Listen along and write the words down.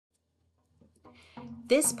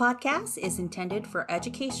This podcast is intended for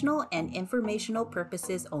educational and informational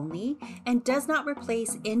purposes only and does not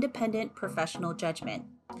replace independent professional judgment.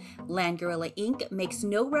 Land Gorilla Inc. makes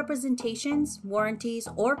no representations, warranties,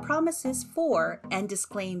 or promises for and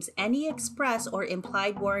disclaims any express or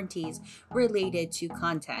implied warranties related to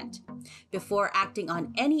content. Before acting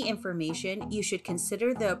on any information, you should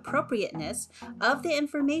consider the appropriateness of the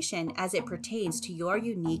information as it pertains to your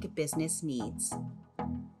unique business needs.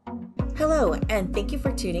 Hello, and thank you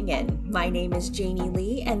for tuning in. My name is Jamie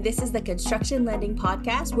Lee, and this is the Construction Lending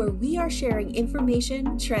Podcast, where we are sharing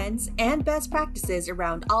information, trends, and best practices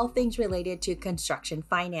around all things related to construction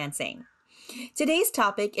financing. Today's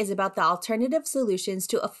topic is about the alternative solutions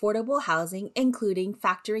to affordable housing, including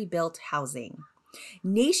factory-built housing.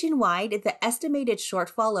 Nationwide, the estimated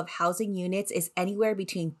shortfall of housing units is anywhere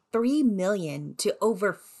between 3 million to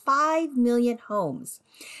over 5 million homes.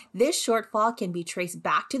 This shortfall can be traced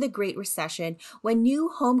back to the Great Recession when new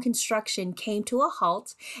home construction came to a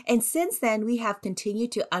halt, and since then we have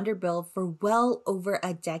continued to underbuild for well over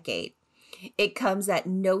a decade. It comes at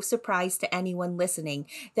no surprise to anyone listening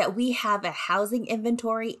that we have a housing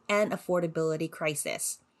inventory and affordability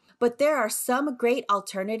crisis. But there are some great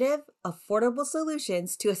alternative, affordable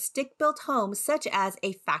solutions to a stick-built home such as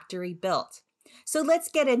a factory-built. So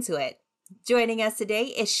let's get into it. Joining us today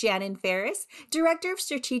is Shannon Ferris, Director of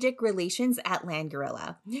Strategic Relations at Land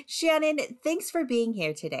Gorilla. Shannon, thanks for being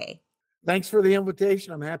here today. Thanks for the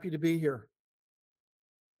invitation. I'm happy to be here.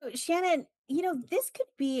 Shannon, this could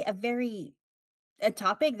be a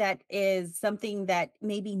topic that is something that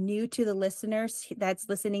may be new to the listeners that's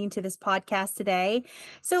listening to this podcast today.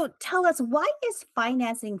 So tell us, why is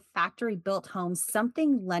financing factory built homes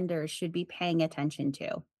something lenders should be paying attention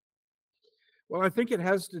to? Well, I think it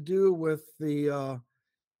has to do with the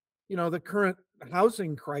current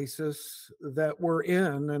housing crisis that we're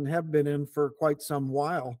in and have been in for quite some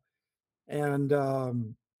while. And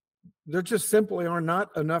there just simply are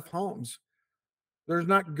not enough homes. There's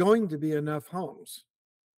not going to be enough homes.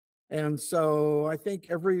 And so I think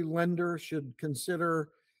every lender should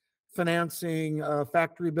consider financing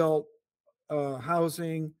factory built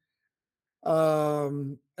housing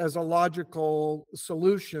as a logical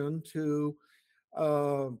solution to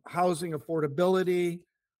housing affordability,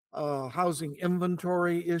 housing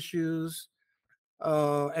inventory issues,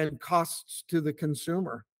 and costs to the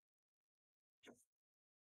consumer.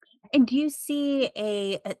 And do you see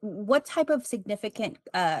what type of significant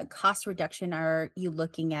cost reduction are you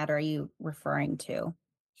looking at? Or are you referring to?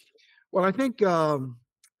 Well, I think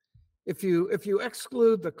if you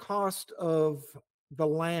exclude the cost of the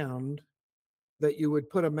land that you would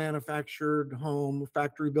put a manufactured home,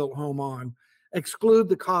 factory built home on, exclude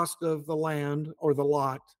the cost of the land or the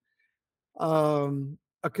lot,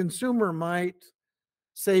 a consumer might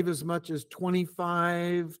save as much as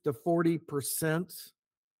 25 to 40%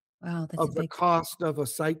 Wow, that's a of the big, cost of a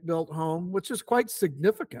site built home, which is quite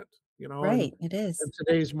significant, right. It is. in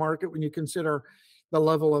today's market when you consider the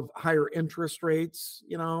level of higher interest rates,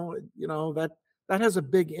 that has a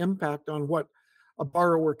big impact on what a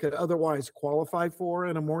borrower could otherwise qualify for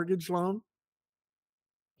in a mortgage loan.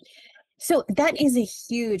 So that is a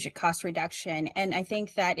huge cost reduction. And I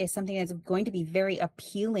think that is something that's going to be very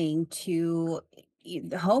appealing to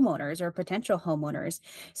the homeowners or potential homeowners.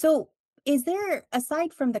 So is there,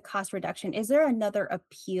 aside from the cost reduction, is there another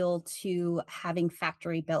appeal to having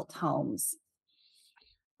factory built homes?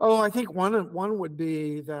 Oh, I think one would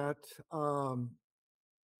be that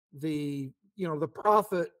the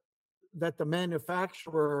profit that the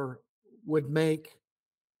manufacturer would make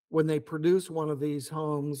when they produce one of these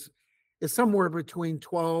homes is somewhere between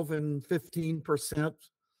 12 and 15%,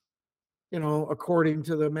 according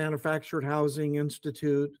to the Manufactured Housing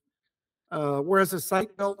Institute. Whereas a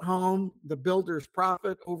site-built home, the builder's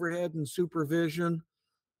profit, overhead, and supervision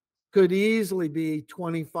could easily be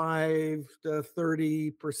 25 to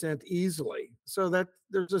 30% easily. So that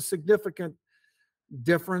there's a significant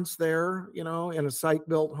difference there, in a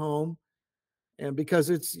site-built home. And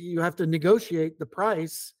because you have to negotiate the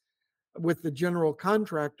price with the general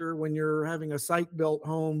contractor when you're having a site-built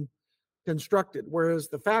home constructed. Whereas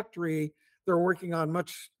the factory, they're working on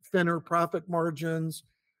much thinner profit margins,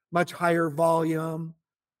 much higher volume,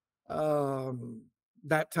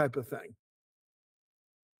 that type of thing.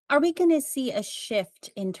 Are we going to see a shift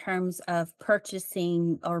in terms of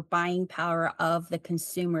purchasing or buying power of the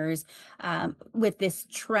consumers with this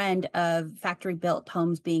trend of factory built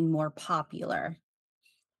homes being more popular?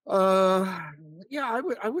 Uh, yeah,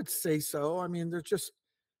 I would say so. I mean,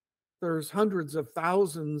 there's hundreds of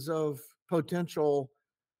thousands of potential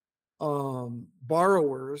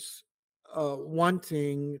borrowers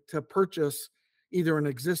wanting to purchase, either an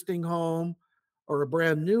existing home or a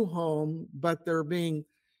brand new home, but they're being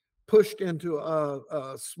pushed into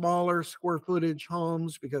a smaller square footage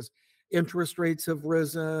homes because interest rates have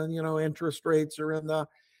risen. Interest rates are in the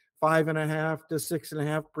 5.5 to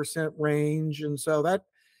 6.5% range, and so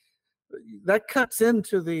that cuts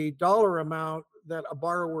into the dollar amount that a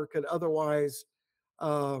borrower could otherwise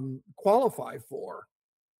qualify for.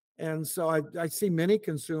 And so I see many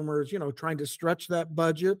consumers, trying to stretch that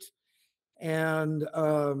budget, and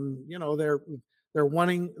they're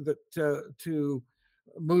wanting to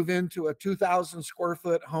move into a 2,000 square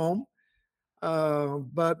foot home,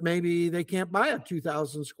 but maybe they can't buy a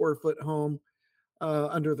 2,000 square foot home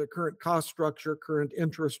under the current cost structure, current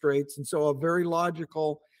interest rates. And so a very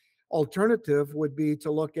logical alternative would be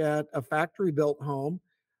to look at a factory built home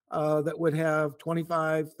that would have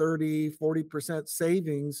 25, 30, 40%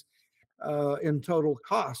 savings in total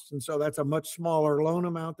cost. And so that's a much smaller loan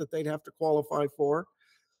amount that they'd have to qualify for.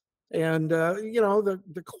 And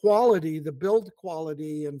the quality, the build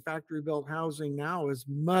quality in factory built housing now is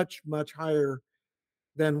much, much higher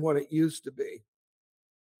than what it used to be.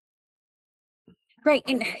 Right,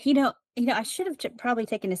 and I should have probably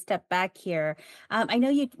taken a step back here. I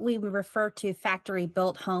know we would refer to factory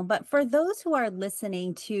built home, but for those who are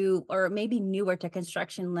listening to, or maybe newer to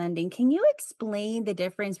construction lending, can you explain the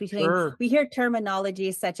difference between, Sure, we hear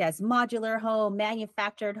terminologies such as modular home,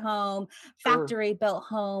 manufactured home, sure. factory built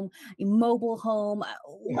home, mobile home?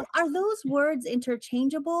 Yeah. Are those words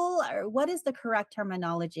interchangeable, or what is the correct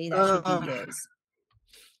terminology that should be Uh, used?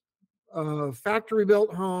 a factory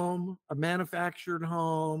built home, a manufactured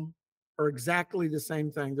home are exactly the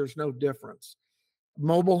same thing. There's no difference.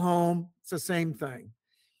 Mobile home, it's the same thing.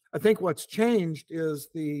 I think what's changed is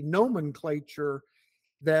the nomenclature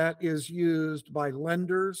that is used by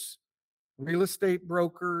lenders, real estate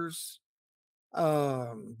brokers,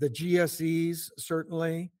 the GSEs,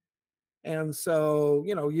 certainly. And so,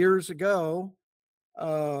 years ago,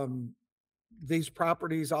 um, these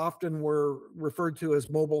properties often were referred to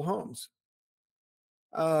as mobile homes.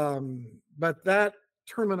 But that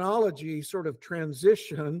terminology sort of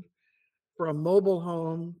transitioned from mobile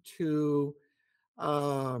home to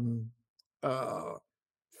um, uh,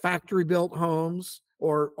 factory built homes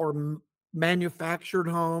or manufactured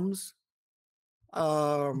homes,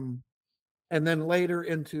 um, and then later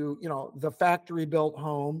into the factory built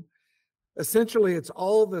home. Essentially, it's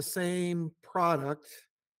all the same product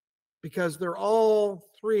because they're all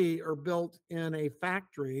three are built in a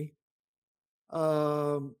factory,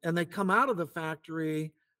 and they come out of the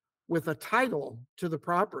factory with a title to the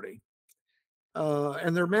property.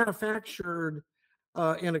 And they're manufactured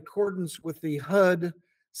in accordance with the HUD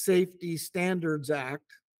Safety Standards Act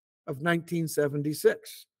of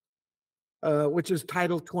 1976, which is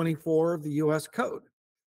Title 24 of the US Code.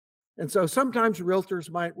 And so sometimes realtors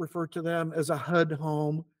might refer to them as a HUD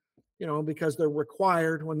home, because they're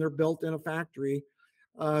required when they're built in a factory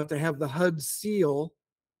to have the HUD seal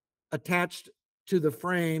attached to the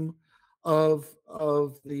frame of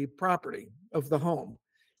the property of the home.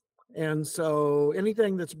 And so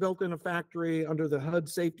anything that's built in a factory under the HUD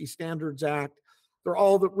Safety Standards Act, they're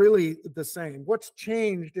all really the same. What's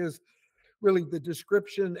changed is really the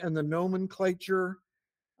description and the nomenclature.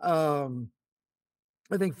 Um,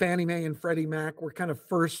 I think Fannie Mae and Freddie Mac were kind of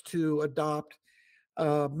first to adopt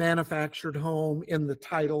manufactured home in the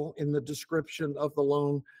title, in the description of the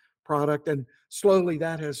loan product. And slowly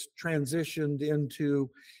that has transitioned into,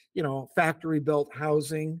 factory built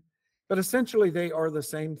housing. But essentially they are the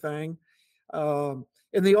same thing.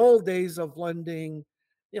 In the old days of lending,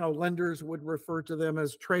 lenders would refer to them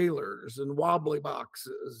as trailers and wobbly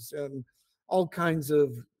boxes and all kinds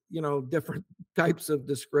of, different types of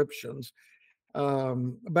descriptions.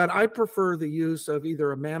 But I prefer the use of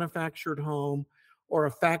either a manufactured home or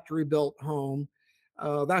a factory built home.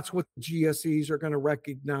 That's what GSEs are going to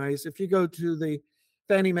recognize. If you go to the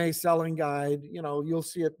Fannie Mae selling guide, you'll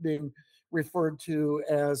see it being referred to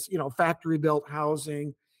as, factory built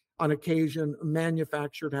housing, on occasion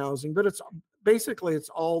manufactured housing, but it's basically it's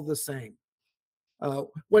all the same.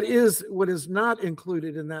 What is not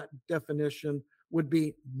included in that definition would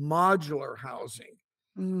be modular housing.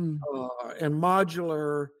 Mm. And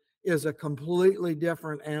modular is a completely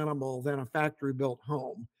different animal than a factory built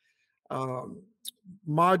home. Um,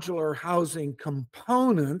 Modular housing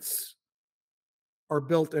components are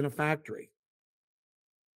built in a factory,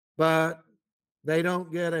 but they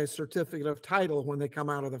don't get a certificate of title when they come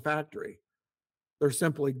out of the factory. They're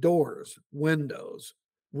simply doors, windows,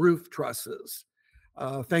 roof trusses,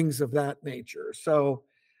 things of that nature. So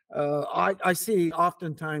I see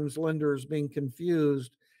oftentimes lenders being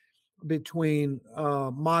confused between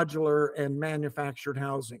modular and manufactured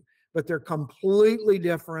housing, but they're completely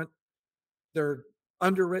different. They're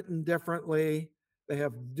underwritten differently. They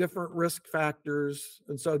have different risk factors,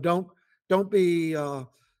 and so don't be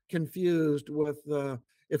confused with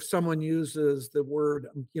if someone uses the word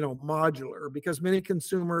modular, because many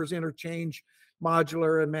consumers interchange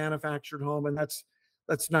modular and manufactured home, and that's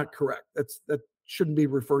not correct. That shouldn't be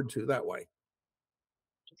referred to that way.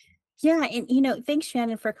 Yeah, and thanks,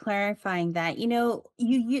 Shannon, for clarifying that. You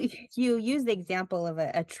use the example of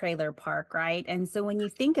a trailer park, right? And so when you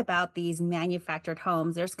think about these manufactured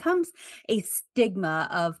homes, there's comes a stigma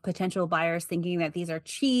of potential buyers thinking that these are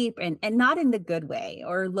cheap and not in the good way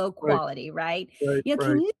or low Right, quality, right? right, Can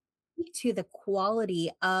right. you speak to the quality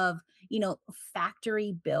of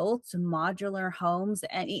factory built modular homes,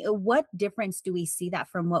 and what difference do we see that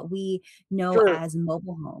from what we know Sure. as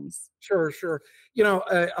mobile homes? Sure, sure.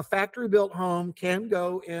 A factory built home can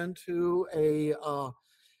go into a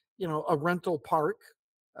rental park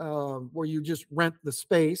where you just rent the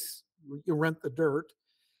space, you rent the dirt.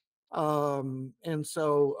 And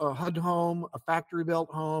so a HUD home, a factory built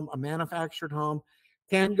home, a manufactured home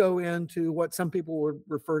can go into what some people would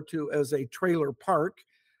refer to as a trailer park.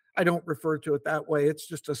 I don't refer to it that way. It's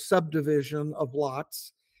just a subdivision of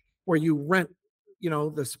lots where you rent,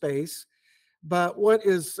 the space. But what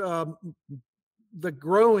is the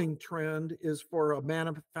growing trend is for a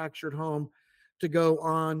manufactured home to go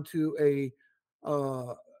on to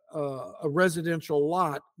uh, a residential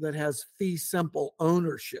lot that has fee simple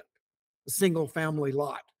ownership, a single family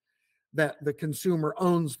lot that the consumer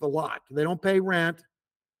owns the lot. They don't pay rent;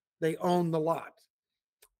 they own the lot,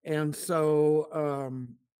 and so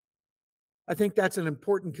I think that's an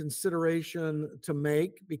important consideration to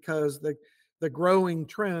make, because the growing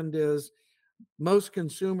trend is most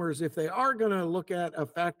consumers, if they are going to look at a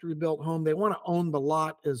factory built home, they want to own the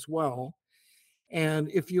lot as well.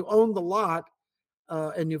 And if you own the lot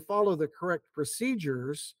and you follow the correct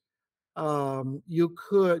procedures, the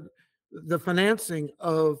financing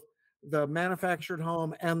of the manufactured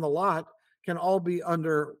home and the lot can all be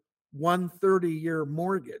under one 30-year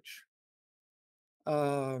mortgage,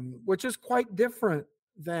 which is quite different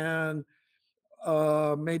than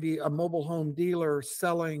maybe a mobile home dealer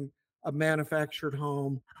selling a manufactured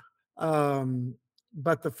home.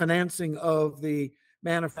 But the financing of the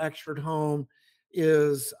manufactured home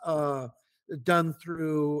is done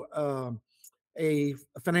through a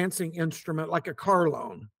financing instrument like a car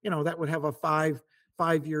loan. That would have a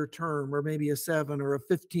five-year term, or maybe a 7 or a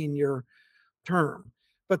 15-year term.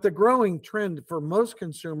 But the growing trend for most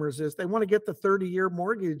consumers is they want to get the 30-year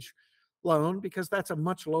mortgage loan, because that's a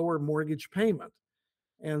much lower mortgage payment.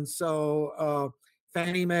 And so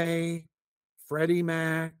Fannie Mae, Freddie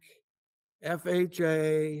Mac,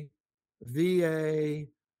 FHA, VA,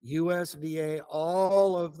 USDA,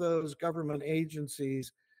 all of those government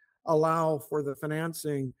agencies allow for the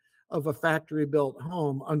financing of a factory built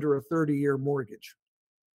home under a 30-year mortgage.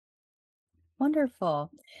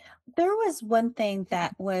 Wonderful. There was one thing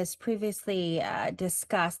that was previously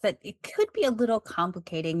discussed that it could be a little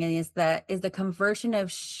complicating, and is the conversion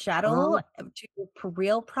of chattel Uh-huh. to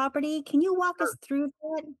real property. Can you walk Sure. us through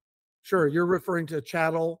that? Sure. You're referring to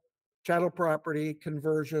chattel property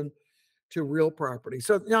conversion to real property.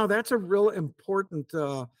 So now that's a real important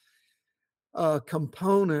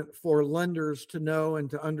component for lenders to know and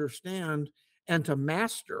to understand and to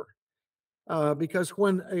master. Because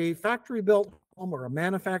when a factory built home or a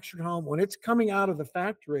manufactured home, when it's coming out of the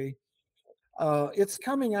factory, it's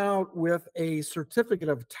coming out with a certificate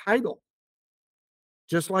of title,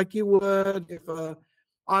 just like you would if a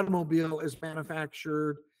automobile is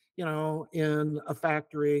manufactured, in a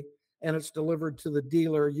factory and it's delivered to the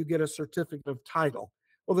dealer, you get a certificate of title.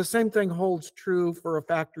 Well, the same thing holds true for a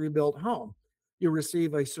factory built home. You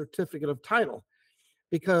receive a certificate of title,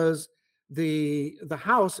 because the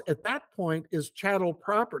house at that point is chattel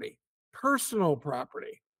property, personal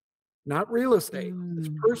property, not real estate. It's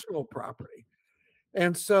Mm, personal property.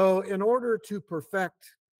 And so in order to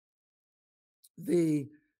perfect the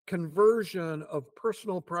conversion of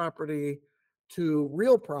personal property to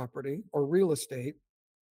real property or real estate,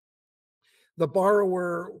 the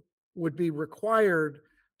borrower would be required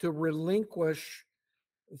to relinquish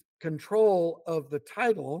control of the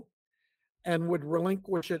title, and would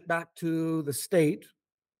relinquish it back to the state.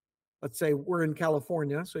 Let's say we're in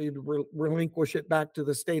California, so you'd relinquish it back to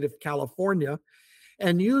the state of California.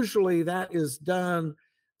 And usually that is done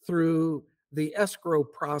through the escrow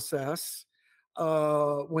process.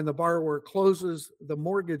 When the borrower closes the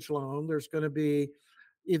mortgage loan, there's going to be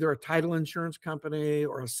either a title insurance company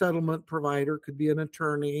or a settlement provider, could be an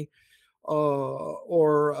attorney,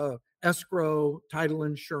 or escrow, title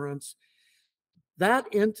insurance. That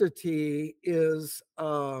entity is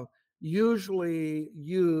usually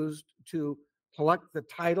used to collect the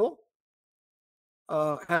title,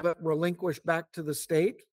 have it relinquished back to the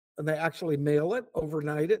state, and they actually mail it,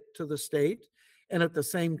 overnight it to the state, and at the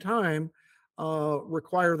same time,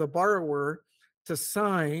 require the borrower to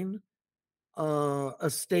sign a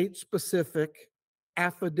state specific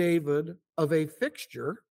affidavit of a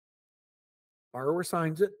fixture. Borrower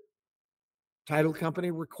signs it, title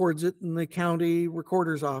company records it in the county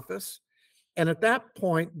recorder's office. And at that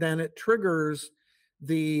point, then it triggers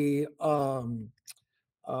the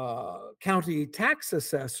county tax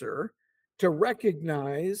assessor to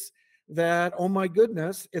recognize that, oh my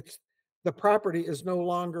goodness, it's the property is no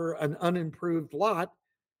longer an unimproved lot.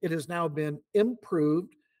 It has now been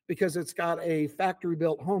improved because it's got a factory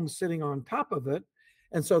built home sitting on top of it.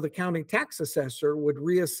 And so the county tax assessor would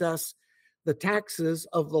reassess the taxes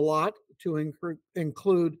of the lot to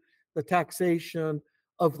include the taxation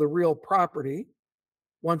of the real property.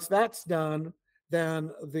 Once that's done,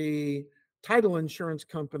 then the title insurance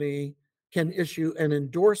company can issue an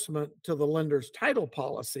endorsement to the lender's title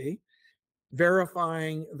policy,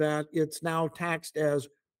 verifying that it's now taxed as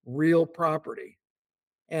real property.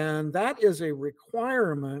 And that is a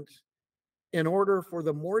requirement in order for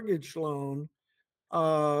the mortgage loan,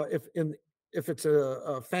 if it's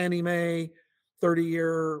a Fannie Mae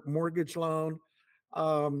 30-year mortgage loan,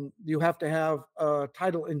 you have to have a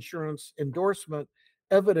title insurance endorsement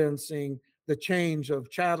evidencing the change of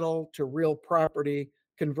chattel to real property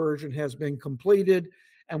conversion has been completed,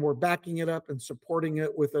 and we're backing it up and supporting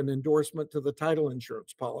it with an endorsement to the title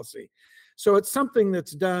insurance policy. So it's something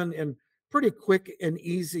that's done in pretty quick and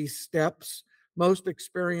easy steps. Most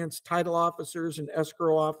experienced title officers and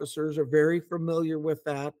escrow officers are very familiar with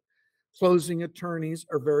that. Closing attorneys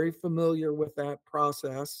are very familiar with that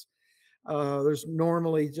process. There's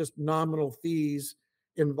normally just nominal fees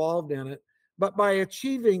involved in it. But by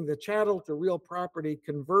achieving the chattel to real property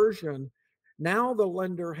conversion, now the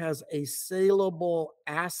lender has a saleable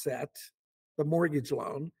asset, the mortgage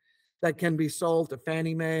loan, that can be sold to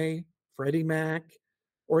Fannie Mae, Freddie Mac,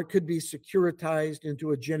 or it could be securitized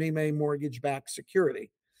into a Ginnie Mae mortgage backed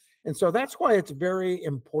security. And so that's why it's very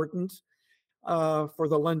important for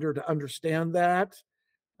the lender to understand that.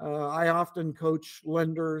 I often coach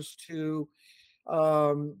lenders to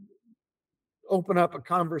um, open up a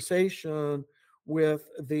conversation with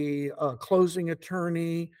the closing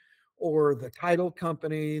attorney or the title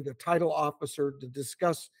company, the title officer, to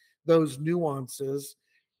discuss those nuances.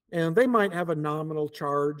 And they might have a nominal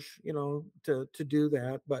charge, to do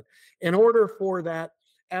that. But in order for that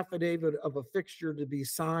affidavit of a fixture to be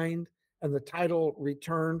signed and the title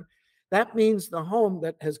returned, that means the home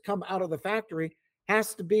that has come out of the factory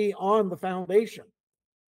has to be on the foundation,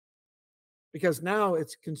 because now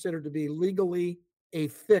it's considered to be legally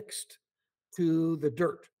affixed to the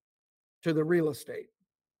dirt, to the real estate.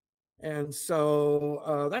 And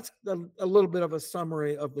so that's a little bit of a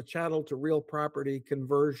summary of the chattel to real property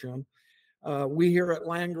conversion. We here at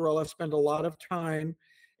Land Gorilla spend a lot of time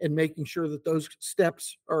in making sure that those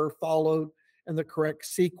steps are followed in the correct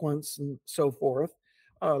sequence and so forth.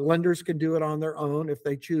 Lenders can do it on their own if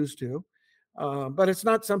they choose to, but it's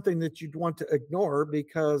not something that you'd want to ignore,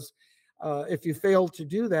 because if you fail to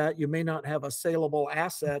do that, you may not have a saleable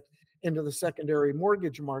asset into the secondary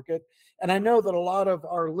mortgage market. And I know that a lot of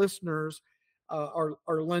our listeners are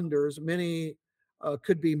lenders. Many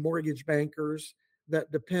could be mortgage bankers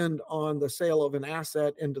that depend on the sale of an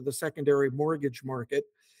asset into the secondary mortgage market.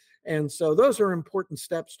 And so those are important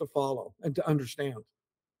steps to follow and to understand.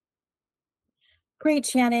 Great,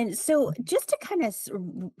 Shannon. So, just to kind of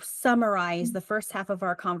summarize the first half of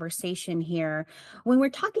our conversation here, when we're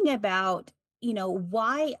talking about,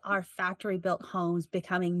 why are factory built homes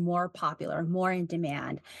becoming more popular, more in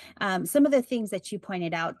demand? Some of the things that you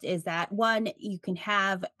pointed out is that one, you can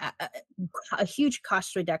have a huge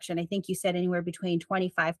cost reduction. I think you said anywhere between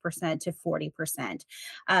 25% to 40%.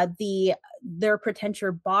 Their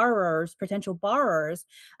potential borrowers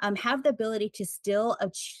have the ability to still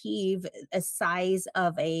achieve a size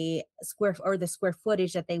of a square or the square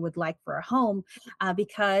footage that they would like for a home,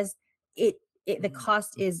 because the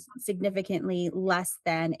cost is significantly less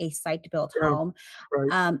than a site built Yeah, home.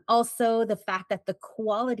 right. Also, the fact that the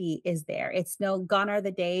quality is there. It's no Gone are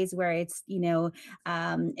the days where it's,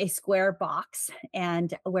 a square box,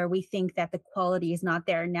 and where we think that the quality is not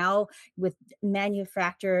there. Now, with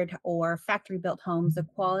manufactured or factory built homes, the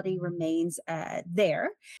quality remains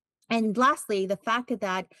there. And lastly, the fact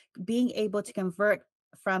that being able to convert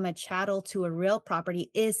from a chattel to a real property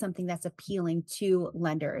is something that's appealing to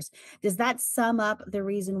lenders. Does that sum up the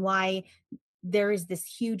reason why there is this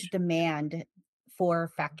huge demand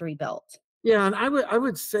for factory built? Yeah, and I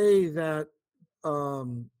would say that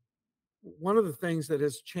um, one of the things that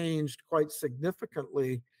has changed quite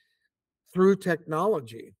significantly through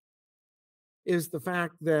technology is the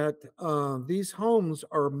fact that these homes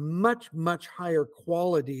are much higher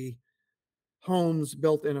quality homes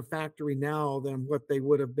built in a factory now than what they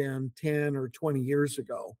would have been 10 or 20 years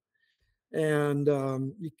ago. And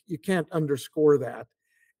you can't underscore that.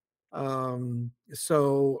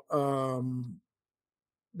 So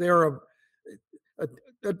there are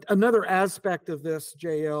another aspect of this,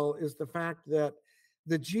 JL, is the fact that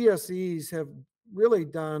the GSEs have really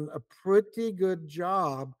done a pretty good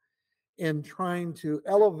job in trying to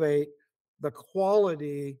elevate the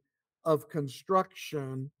quality of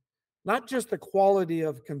construction, not just the quality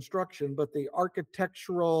of construction, but the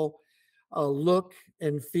architectural look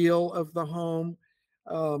and feel of the home.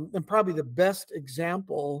 And probably the best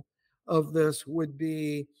example of this would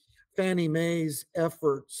be Fannie Mae's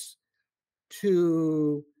efforts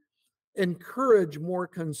to encourage more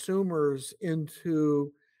consumers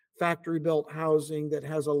into factory built housing that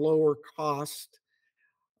has a lower cost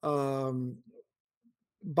um,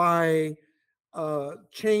 by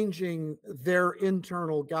changing their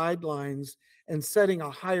internal guidelines and setting a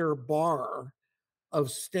higher bar of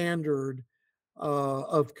standard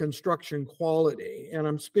of construction quality. And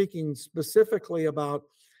I'm speaking specifically about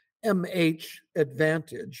MH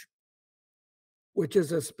Advantage, which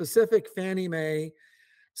is a specific Fannie Mae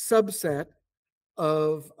subset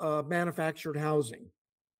of manufactured housing.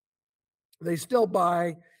 They still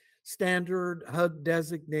buy standard HUD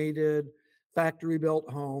designated factory built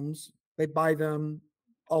homes. They buy them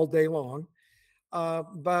all day long.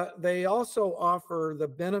 But they also offer the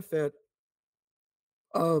benefit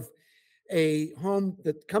of a home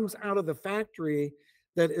that comes out of the factory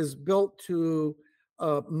that is built to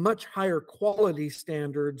much higher quality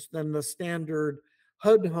standards than the standard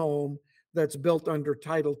HUD home that's built under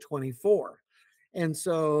Title 24. And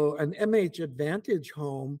so an MH Advantage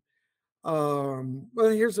home, well,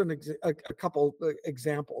 here's a couple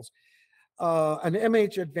examples. An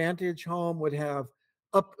MH Advantage home would have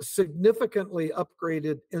significantly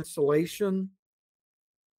upgraded insulation.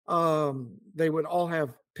 They would all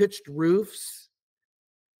have pitched roofs.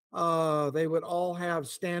 They would all have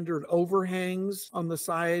standard overhangs on the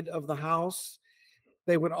side of the house.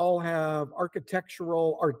 They would all have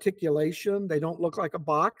architectural articulation. They don't look like a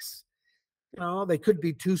box. You know, they could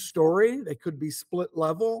be two-story. They could be split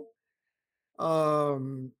level.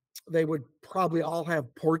 Um, they would probably all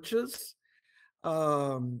have porches.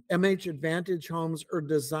 MH Advantage homes are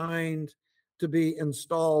designed to be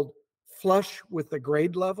installed flush with the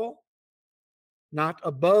grade level, not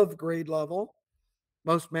above grade level.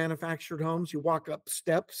 Most manufactured homes, you walk up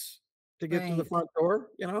steps to get to the Right. front door,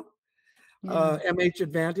 you know? Yeah. MH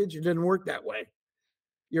Advantage, it didn't work that way.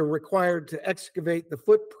 You're required to excavate the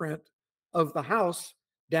footprint of the house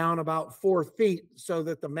down about 4 feet so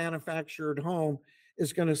that the manufactured home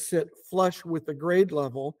is going to sit flush with the grade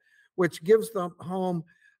level, which gives the home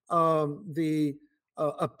the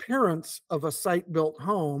appearance of a site built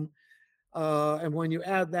home. And when you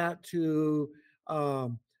add that to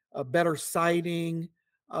a better siding,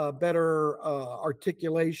 better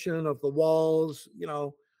articulation of the walls, you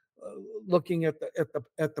know, looking at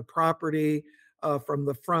the property from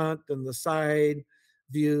the front and the side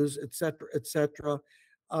views, et cetera, et cetera.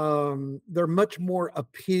 They're much more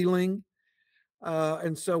appealing.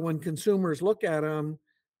 And so when consumers look at them,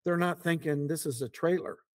 they're not thinking this is a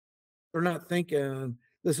trailer. They're not thinking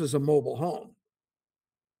this is a mobile home.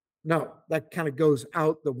 No, that kind of goes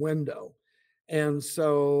out the window. And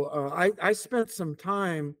so I spent some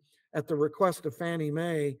time at the request of Fannie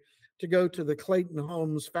Mae to go to the Clayton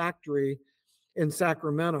Homes factory in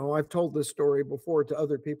Sacramento. I've told this story before to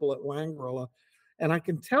other people at Langrilla. And I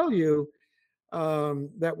can tell you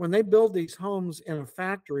that when they build these homes in a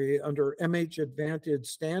factory under MH Advantage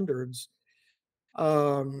standards,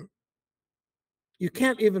 um, you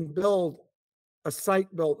can't even build a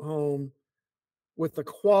site built home with the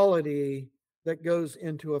quality that goes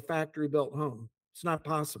into a factory built home. It's not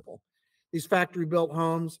possible. These factory built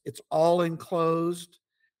homes, it's all enclosed.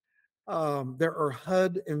 There are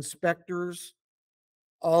HUD inspectors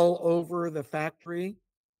all over the factory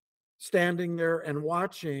standing there and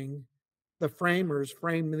watching the framers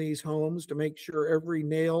frame these homes to make sure every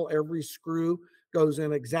nail, every screw goes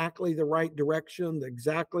in exactly the right direction,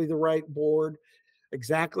 exactly the right board,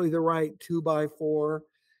 exactly the right 2x4.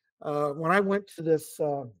 When I went to this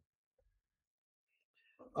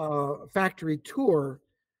factory tour,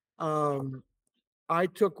 um, I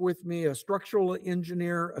took with me a structural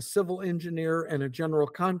engineer, a civil engineer, and a general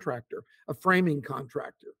contractor, a framing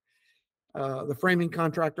contractor. The framing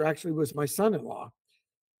contractor actually was my son-in-law.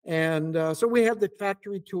 And so we had the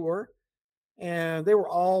factory tour, and they were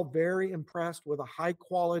all very impressed with a high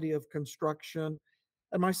quality of construction.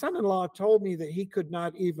 And my son-in-law told me that he could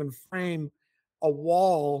not even frame a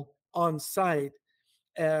wall on site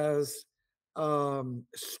as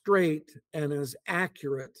straight and as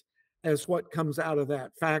accurate as what comes out of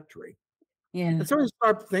that factory. Yeah. And so you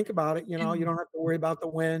start to think about it, you Mm. don't have to worry about the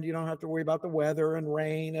wind, you don't have to worry about the weather and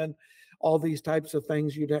rain and all these types of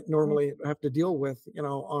things you'd normally have to deal with,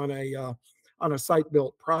 on a site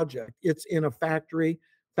built project. It's in a factory,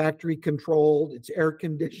 factory controlled, it's air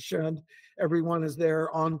conditioned, everyone is there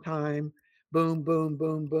on time, boom, boom,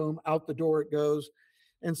 boom, boom, out the door it goes.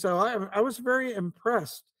 And so I was very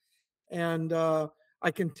impressed. And I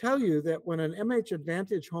can tell you that when an MH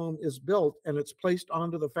Advantage home is built and it's placed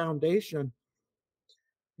onto the foundation,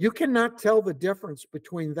 you cannot tell the difference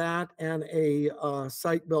between that and a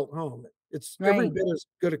site-built home. It's every Right. bit as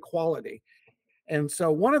good a quality. And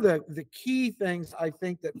so one of the key things I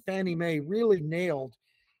think that Fannie Mae really nailed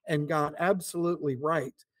and got absolutely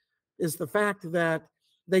right is the fact that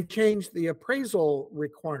they changed the appraisal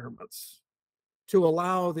requirements to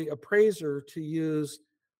allow the appraiser to use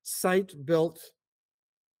site-built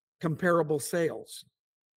comparable sales.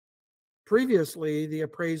 Previously, the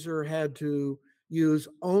appraiser had to use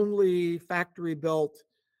only factory built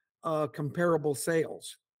comparable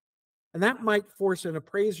sales. And that might force an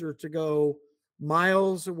appraiser to go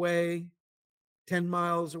miles away, 10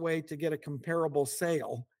 miles away to get a comparable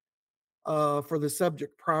sale for the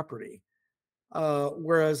subject property.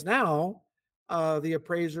 Whereas now, the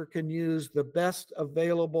appraiser can use the best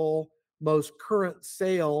available, most current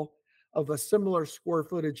sale of a similar square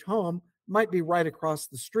footage home, might be right across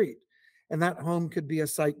the street. And that home could be a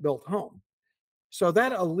site built home. So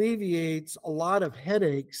that alleviates a lot of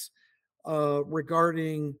headaches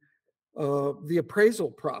regarding the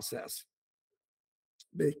appraisal process.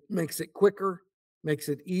 It makes it quicker, makes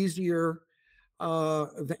it easier.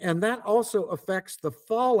 And that also affects the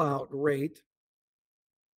fallout rate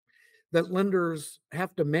that lenders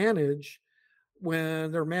have to manage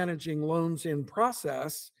when they're managing loans in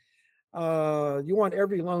process. You want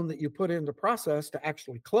every loan that you put into process to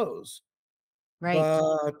actually close, Right.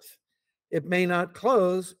 but it may not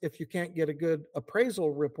close if you can't get a good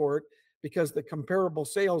appraisal report because the comparable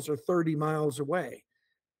sales are 30 miles away.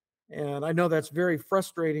 And I know that's very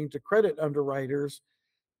frustrating to credit underwriters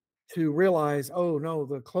to realize, oh no,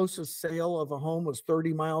 the closest sale of a home was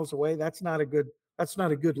 30 miles away. That's not a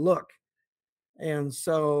good look. And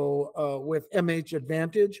so with MH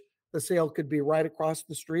Advantage, the sale could be right across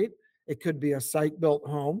the street. It could be a site built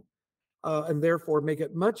home, and therefore make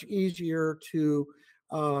it much easier to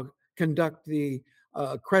uh, conduct the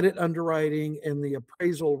credit underwriting and the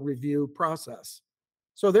appraisal review process.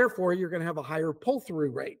 So therefore, you're going to have a higher pull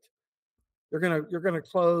through rate. You're going to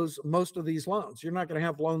close most of these loans. You're not going to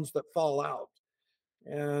have loans that fall out.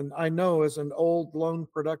 And I know as an old loan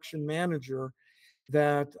production manager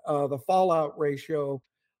that the fallout ratio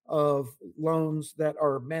of loans that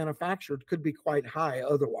are manufactured could be quite high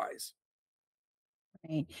otherwise.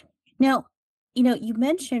 Right. Now, you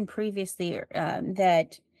mentioned previously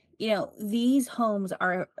that these homes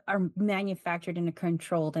are manufactured in a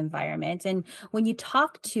controlled environment, and when you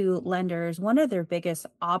talk to lenders, one of their biggest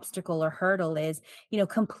obstacle or hurdle is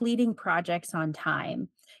completing projects on time.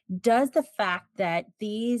 Does the fact that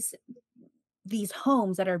these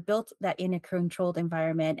homes that are built that in a controlled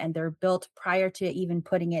environment and they're built prior to even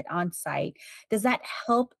putting it on site, does that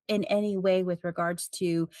help in any way with regards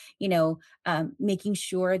to making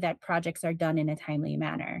sure that projects are done in a timely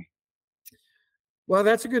manner? Well,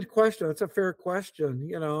 that's a good question. That's a fair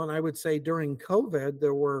question, and I would say during COVID,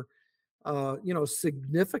 there were,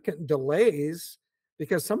 significant delays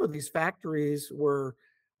because some of these factories were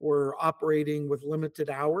operating with limited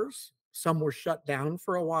hours. Some were shut down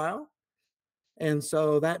for a while. And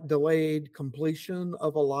so that delayed completion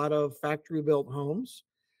of a lot of factory built homes.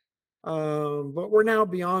 But we're now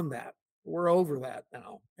beyond that. We're over that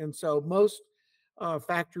now. And so most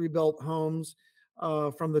factory built homes,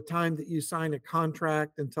 from the time that you sign a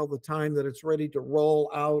contract until the time that it's ready to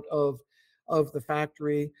roll out of the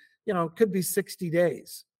factory, could be 60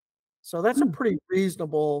 days. So that's a Mm, pretty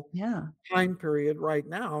reasonable yeah. time period right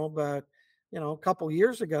now. But, a couple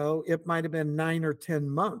years ago, it might have been 9 or 10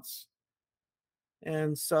 months.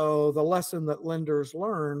 And so the lesson that lenders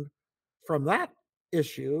learned from that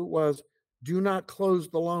issue was do not close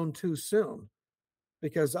the loan too soon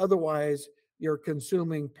because otherwise you're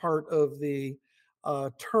consuming part of the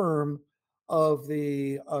term of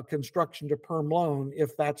the construction to perm loan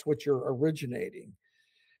if that's what you're originating.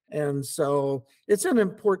 And so it's an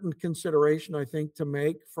important consideration, I think, to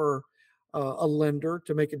make for a lender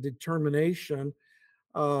to make a determination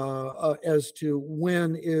as to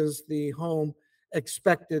when is the home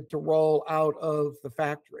expected to roll out of the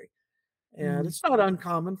factory. And Mm. it's not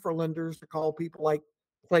uncommon for lenders to call people like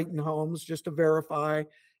Clayton Homes just to verify,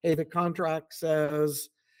 hey, the contract says,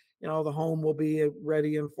 the home will be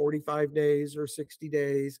ready in 45 days or 60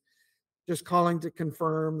 days. Just calling to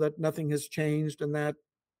confirm that nothing has changed in that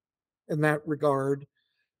regard,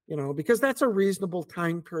 because that's a reasonable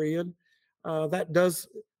time period. That does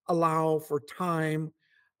allow for time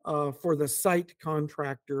for the site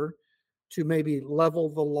contractor to maybe level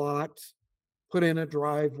the lot, put in a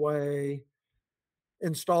driveway,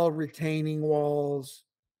 install retaining walls,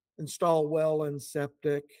 install well and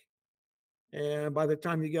septic. And by the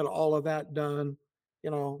time you get all of that done,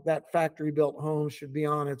 that factory built home should be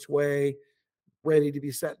on its way, ready to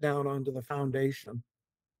be set down onto the foundation.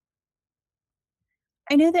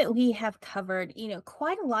 I know that we have covered,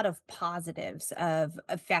 quite a lot of positives of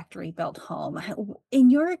a factory built home. In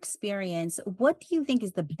your experience, what do you think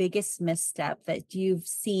is the biggest misstep that you've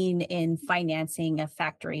seen in financing a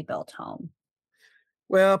factory built home?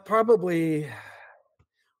 Well, probably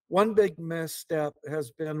one big misstep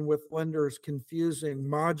has been with lenders confusing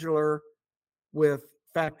modular with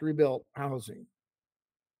factory built housing.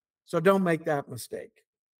 So don't make that mistake.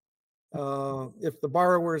 If the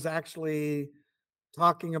borrower is actually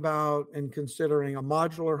talking about and considering a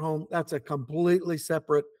modular home, that's a completely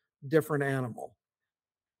separate, different animal.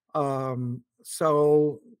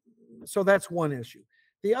 So that's one issue.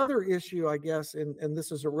 The other issue, I guess, and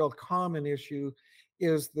this is a real common issue,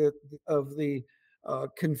 is that of the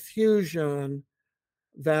confusion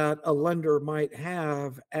that a lender might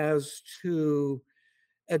have as to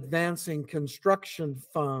advancing construction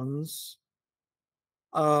funds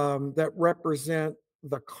that represent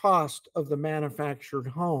the cost of the manufactured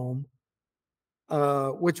home,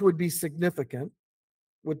 which would be significant,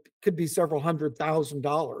 could be several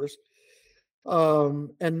 $100,000,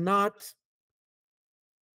 and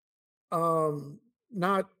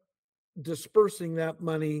not dispersing that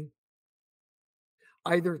money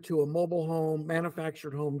either to a mobile home,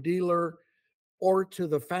 manufactured home dealer, or to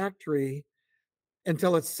the factory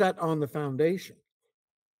until it's set on the foundation.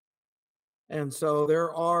 And so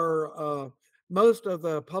there are most of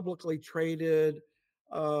the publicly traded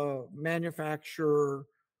manufacturer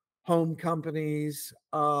home companies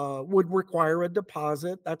would require a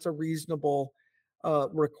deposit. That's a reasonable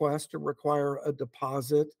request to require a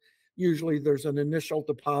deposit. Usually there's an initial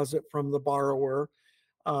deposit from the borrower,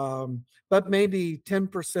 but maybe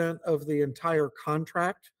 10% of the entire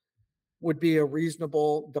contract would be a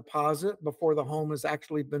reasonable deposit before the home has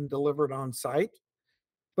actually been delivered on site.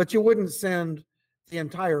 But you wouldn't send the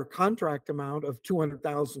entire contract amount of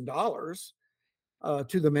 $200,000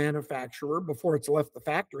 to the manufacturer before it's left the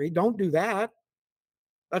factory. Don't do that.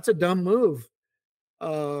 That's a dumb move,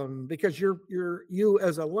 because you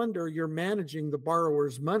as a lender, you're managing the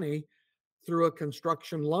borrower's money through a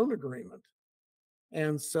construction loan agreement,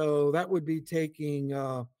 and so that would be taking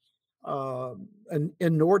an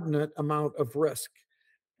inordinate amount of risk.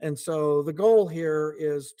 And so the goal here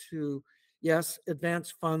is to, yes, advance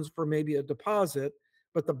funds for maybe a deposit,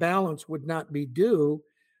 but the balance would not be due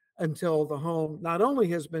until the home not only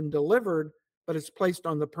has been delivered, but it's placed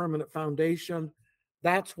on the permanent foundation.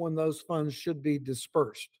 That's when those funds should be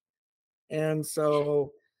dispersed. And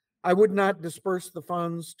so I would not disperse the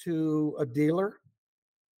funds to a dealer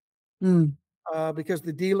Mm. because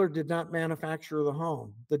the dealer did not manufacture the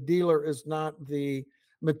home. The dealer is not the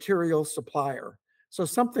material supplier. So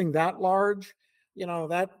something that large,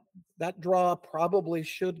 that draw probably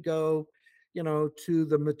should go, to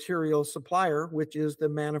the material supplier, which is the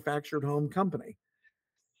manufactured home company.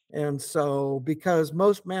 And so, because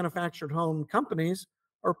most manufactured home companies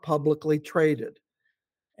are publicly traded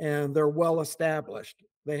and they're well established,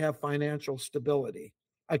 they have financial stability.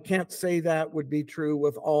 I can't say that would be true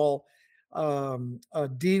with all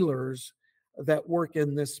dealers that work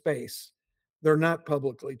in this space. They're not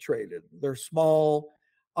publicly traded, they're small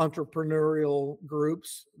entrepreneurial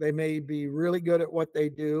groups. They may be really good at what they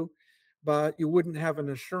do, but you wouldn't have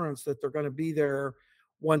an assurance that they're going to be there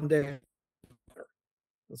one day.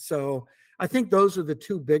 So I think those are the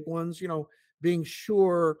two big ones, being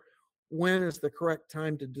sure when is the correct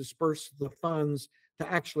time to disperse the funds to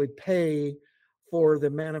actually pay for the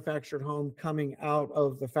manufactured home coming out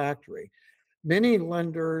of the factory. Many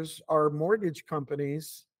lenders are mortgage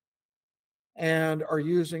companies and are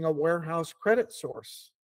using a warehouse credit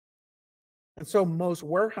source. And so most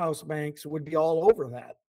warehouse banks would be all over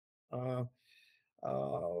that. Uh,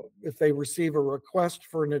 if they receive a request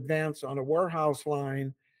for an advance on a warehouse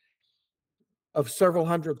line of several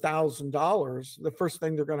 $100,000, the first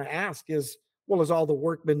thing they're going to ask is, well, has all the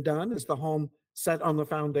work been done? Is the home set on the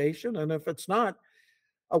foundation? And if it's not,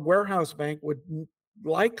 a warehouse bank would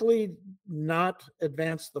likely not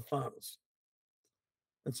advance the funds.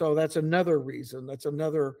 And so that's another reason, that's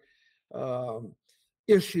another um,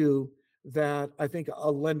 issue that I think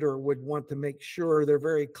a lender would want to make sure they're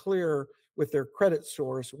very clear with their credit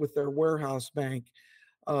source, with their warehouse bank,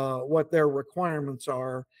 what their requirements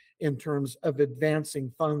are in terms of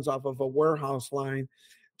advancing funds off of a warehouse line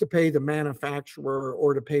to pay the manufacturer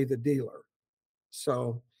or to pay the dealer.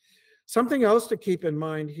 So something else to keep in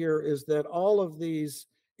mind here is that all of these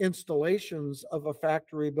installations of a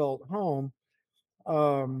factory built home,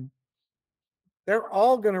 um, they're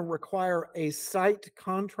all going to require a site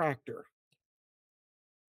contractor.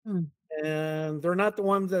 Mm. And they're not the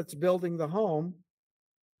one that's building the home,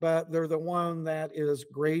 but they're the one that is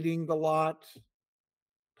grading the lot,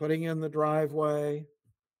 putting in the driveway,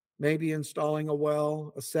 maybe installing a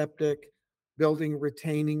well, a septic, building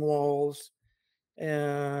retaining walls.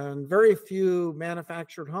 And very few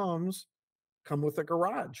manufactured homes come with a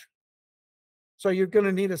garage. So you're going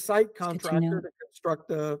to need a site It's good to contractor know. to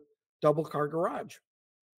construct a double car garage. Mm.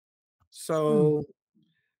 So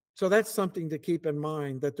so that's something to keep in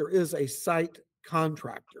mind, that there is a site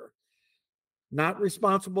contractor, not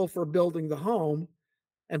responsible for building the home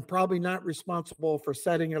and probably not responsible for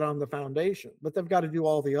setting it on the foundation, but they've got to do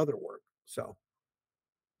all the other work. So,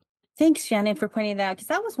 Thanks, Shannon, for pointing that out, because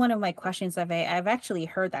that was one of my questions. I've actually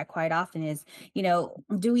heard that quite often is,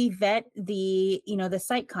 do we vet the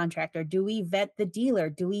site contractor? Do we vet the dealer?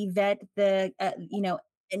 Do we vet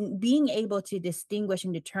and being able to distinguish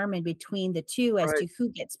and determine between the two as right, to who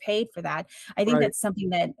gets paid for that. I think right, that's something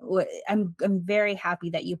that I'm very happy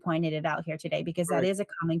that you pointed it out here today, because that right. is a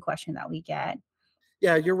common question that we get.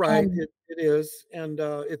 Yeah, you're right. And It is. And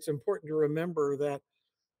it's important to remember that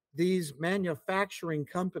these manufacturing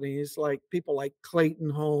companies, like people like Clayton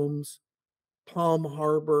Homes, Palm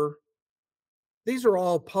Harbor, these are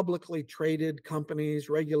all publicly traded companies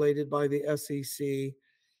regulated by the SEC.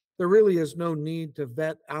 There really is no need to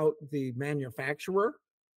vet out the manufacturer.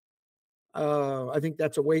 I think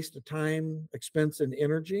that's a waste of time, expense, and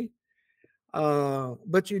energy.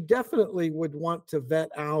 But you definitely would want to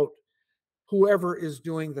vet out whoever is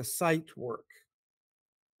doing the site work.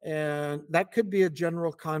 And that could be a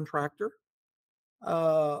general contractor,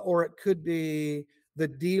 or it could be the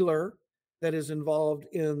dealer that is involved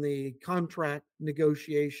in the contract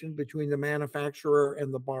negotiation between the manufacturer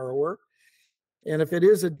and the borrower. And if it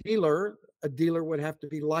is a dealer would have to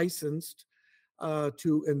be licensed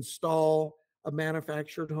to install a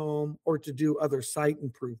manufactured home or to do other site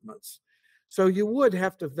improvements. So you would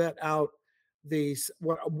have to vet out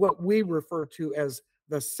what we refer to as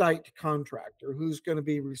the site contractor, who's going to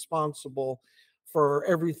be responsible for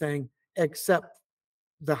everything except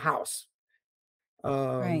the house.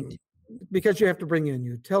 right. Um, because you have to bring in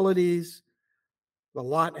utilities, the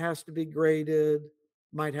lot has to be graded,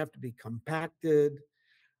 might have to be compacted,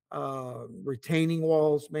 retaining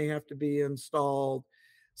walls may have to be installed.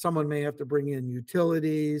 Someone may have to bring in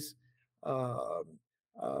utilities, uh,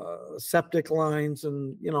 septic lines,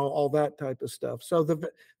 and all that type of stuff. So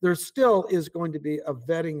there still is going to be a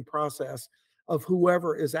vetting process of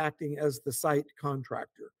whoever is acting as the site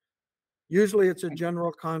contractor. Usually, it's a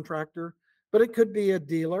general contractor, but it could be a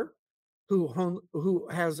dealer who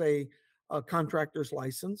has a contractor's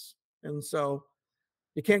license, and so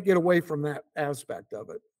you can't get away from that aspect of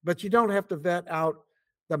it. But you don't have to vet out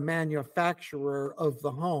the manufacturer of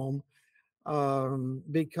the home,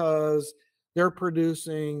 because they're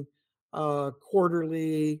producing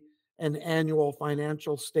quarterly and annual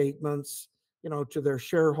financial statements, to their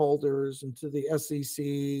shareholders and to the SEC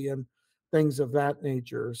and things of that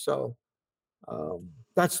nature. So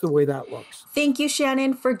that's the way that looks. Thank you,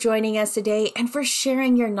 Shannon, for joining us today and for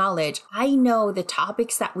sharing your knowledge. I know the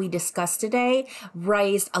topics that we discussed today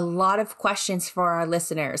raised a lot of questions for our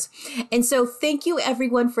listeners. And so thank you,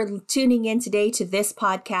 everyone, for tuning in today to this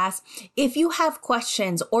podcast. If you have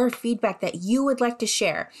questions or feedback that you would like to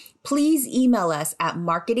share, please email us at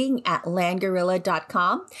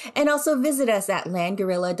marketing@landgorilla.com, and also visit us at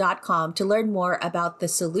landgorilla.com to learn more about the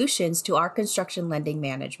solutions to our construction lending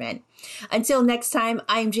management. Until next time,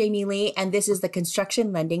 I'm Jamie Lee, and this is the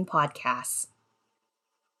Construction Lending Podcast.